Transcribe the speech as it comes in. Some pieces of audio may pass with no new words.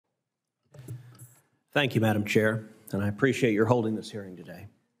Thank you, Madam Chair, and I appreciate your holding this hearing today.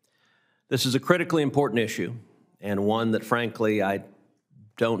 This is a critically important issue and one that, frankly, I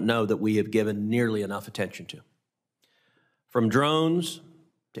don't know that we have given nearly enough attention to. From drones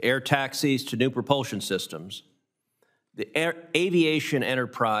to air taxis to new propulsion systems, the aviation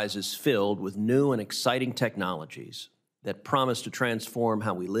enterprise is filled with new and exciting technologies that promise to transform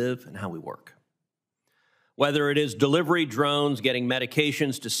how we live and how we work. Whether it is delivery drones getting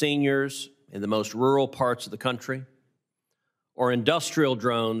medications to seniors in the most rural parts of the country, or industrial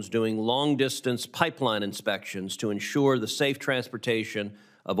drones doing long-distance pipeline inspections to ensure the safe transportation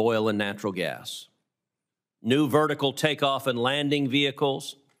of oil and natural gas. New vertical takeoff and landing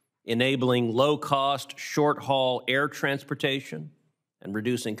vehicles enabling low-cost, short-haul air transportation and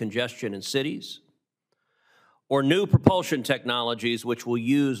reducing congestion in cities, or new propulsion technologies which will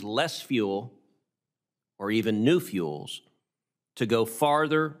use less fuel or even new fuels to go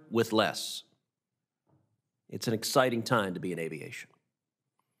farther with less. It's an exciting time to be in aviation.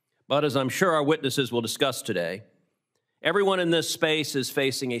 But as I'm sure our witnesses will discuss today, everyone in this space is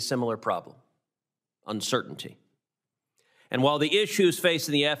facing a similar problem: uncertainty. And while the issues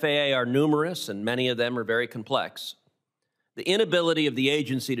facing the FAA are numerous and many of them are very complex, the inability of the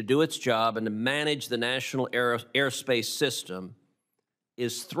agency to do its job and to manage the national airspace system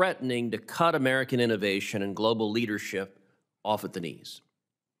is threatening to cut American innovation and global leadership off at the knees.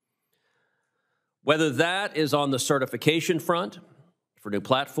 Whether that is on the certification front for new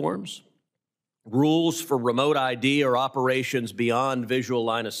platforms, rules for remote ID or operations beyond visual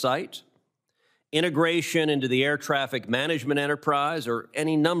line of sight, integration into the air traffic management enterprise, or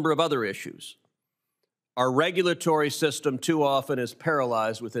any number of other issues, our regulatory system too often is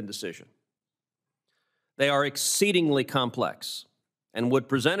paralyzed with indecision. They are exceedingly complex and would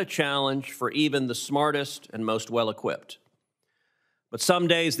present a challenge for even the smartest and most well-equipped. But some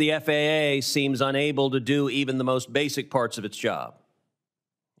days the FAA seems unable to do even the most basic parts of its job.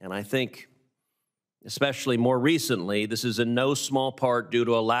 And I think, especially more recently, this is in no small part due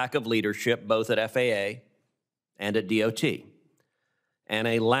to a lack of leadership both at FAA and at DOT, and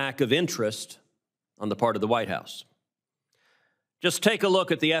a lack of interest on the part of the White House. Just take a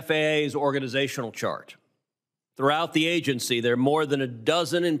look at the FAA's organizational chart. Throughout the agency, there are more than a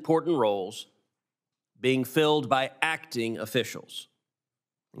dozen important roles being filled by acting officials,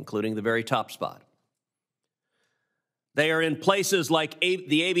 including the very top spot. They are in places like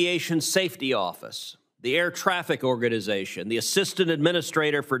the Aviation Safety Office, the Air Traffic Organization, the Assistant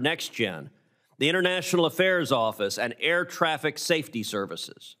Administrator for NextGen, the International Affairs Office, and Air Traffic Safety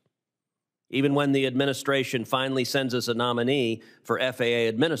Services. Even when the administration finally sends us a nominee for FAA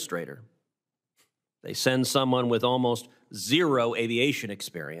Administrator, they send someone with almost zero aviation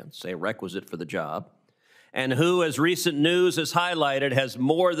experience, a requisite for the job, and who, as recent news has highlighted, has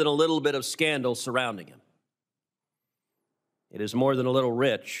more than a little bit of scandal surrounding him. It is more than a little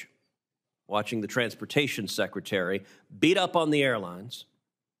rich watching the Transportation Secretary beat up on the airlines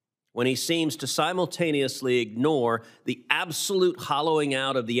when he seems to simultaneously ignore the absolute hollowing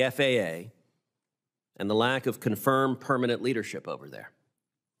out of the FAA and the lack of confirmed permanent leadership over there.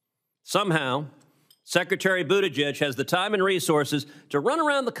 Somehow, Secretary Buttigieg has the time and resources to run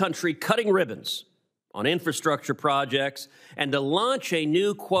around the country cutting ribbons on infrastructure projects and to launch a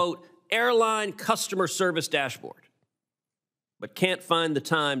new, quote, airline customer service dashboard, but can't find the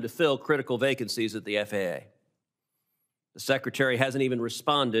time to fill critical vacancies at the FAA. The Secretary hasn't even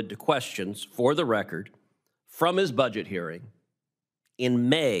responded to questions, for the record, from his budget hearing in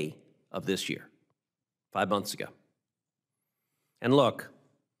May of this year, 5 months ago. And look,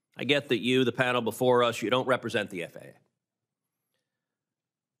 I get that you, the panel before us, you don't represent the FAA.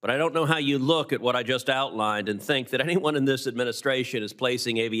 But I don't know how you look at what I just outlined and think that anyone in this administration is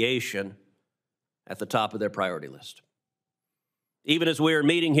placing aviation at the top of their priority list. Even as we are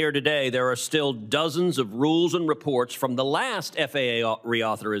meeting here today, there are still dozens of rules and reports from the last FAA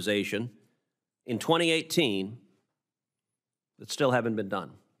reauthorization in 2018 that still haven't been done.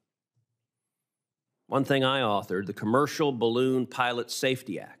 One thing I authored, the Commercial Balloon Pilot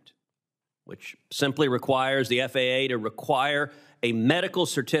Safety Act, which simply requires the FAA to require a medical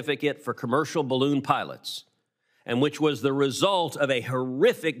certificate for commercial balloon pilots, and which was the result of a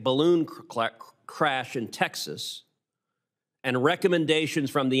horrific balloon crash in Texas, and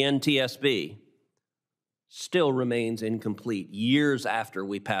recommendations from the NTSB, still remains incomplete years after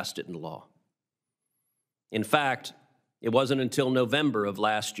we passed it into law. In fact, it wasn't until November of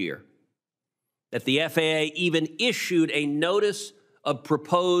last year that the FAA even issued a notice of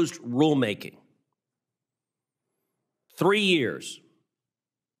proposed rulemaking. 3 years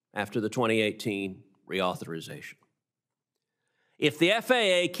after the 2018 reauthorization. If the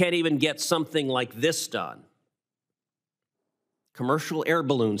FAA can't even get something like this done, commercial air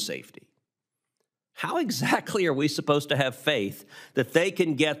balloon safety, how exactly are we supposed to have faith that they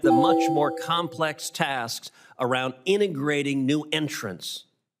can get the much more complex tasks around integrating new entrants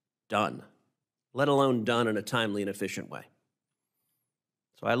done, let alone done in a timely and efficient way?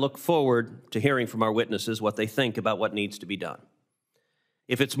 So I look forward to hearing from our witnesses what they think about what needs to be done.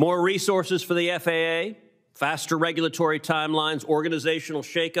 If it's more resources for the FAA, faster regulatory timelines, organizational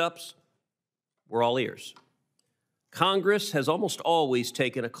shakeups, we're all ears. Congress has almost always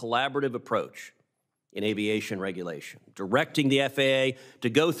taken a collaborative approach in aviation regulation, directing the FAA to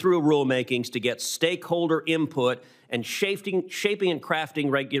go through rulemakings to get stakeholder input and shaping and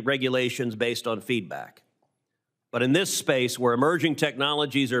crafting regulations based on feedback. But in this space, where emerging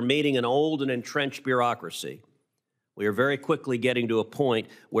technologies are meeting an old and entrenched bureaucracy, we are very quickly getting to a point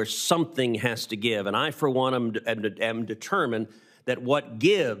where something has to give. And I, for one, am determined that what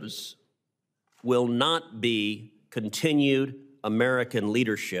gives will not be continued American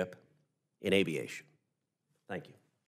leadership in aviation. Thank you.